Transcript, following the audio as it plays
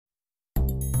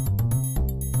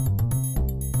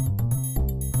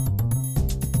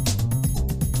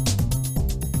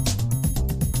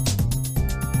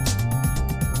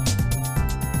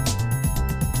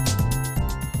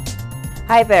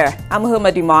Hi there, I'm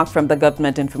Hamadi Mark from the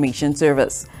Government Information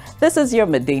Service. This is your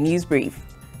midday news brief.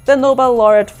 The Nobel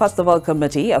Laureate Festival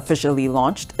Committee officially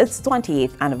launched its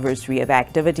 28th anniversary of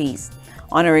activities,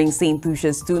 honoring Saint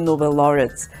Lucia's two Nobel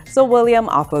laureates, Sir William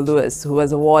Arthur Lewis, who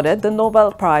was awarded the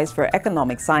Nobel Prize for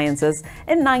Economic Sciences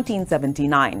in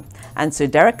 1979, and Sir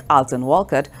Derek Alton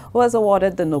Walcott, who was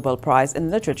awarded the Nobel Prize in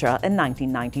Literature in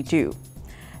 1992.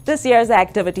 This year's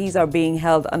activities are being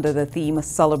held under the theme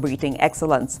Celebrating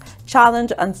Excellence,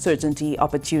 Challenge, Uncertainty,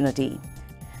 Opportunity.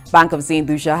 Bank of Saint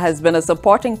Lucia has been a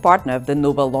supporting partner of the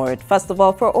Nobel Laureate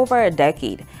Festival for over a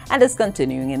decade and is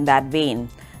continuing in that vein,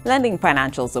 lending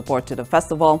financial support to the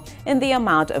festival in the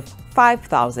amount of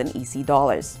 5,000 EC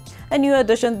dollars. A new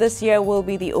addition this year will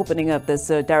be the opening of the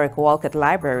Sir Derek Walcott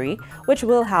Library, which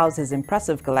will house his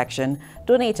impressive collection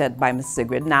donated by Ms.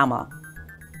 Sigrid Nama.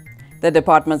 The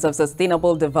Departments of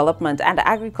Sustainable Development and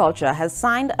Agriculture has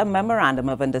signed a Memorandum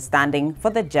of Understanding for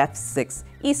the GIS 6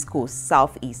 East Coast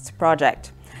Southeast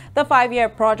project. The 5-year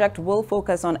project will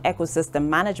focus on ecosystem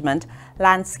management,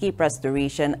 landscape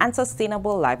restoration, and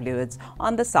sustainable livelihoods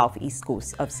on the southeast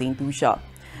coast of Saint Lucia.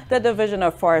 The Division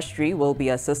of Forestry will be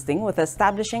assisting with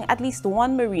establishing at least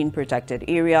one marine protected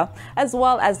area, as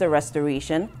well as the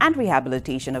restoration and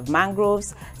rehabilitation of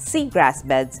mangroves, seagrass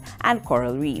beds, and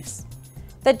coral reefs.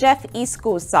 The GIS East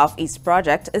Coast Southeast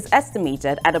project is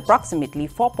estimated at approximately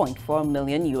 $4.4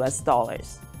 million.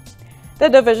 The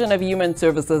Division of Human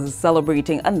Services is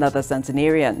celebrating another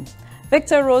centenarian.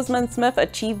 Victor Rosemond Smith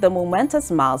achieved the momentous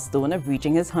milestone of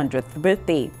reaching his 100th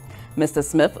birthday. Mr.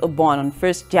 Smith, born on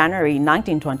 1st January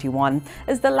 1921,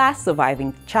 is the last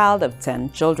surviving child of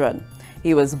 10 children.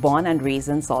 He was born and raised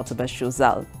in Saltibus,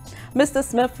 Choiseul. Mr.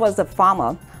 Smith was a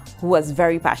farmer who was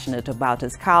very passionate about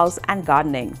his cows and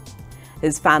gardening.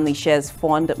 His family shares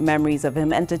fond memories of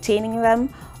him entertaining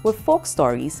them with folk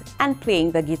stories and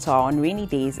playing the guitar on rainy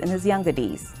days in his younger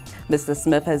days. Mr.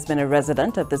 Smith has been a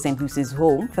resident of the St. Lucia's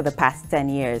home for the past 10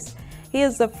 years. He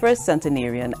is the first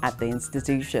centenarian at the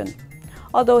institution.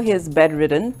 Although he is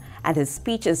bedridden and his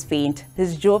speech is faint,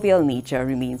 his jovial nature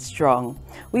remains strong.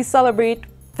 We celebrate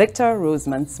Victor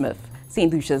Rosemond Smith,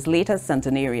 St. Lucia's latest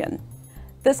centenarian.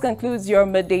 This concludes your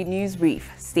midday news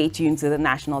brief. Stay tuned to the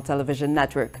National Television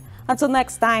Network. Until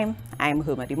next time, I'm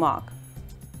Hamadi Mark.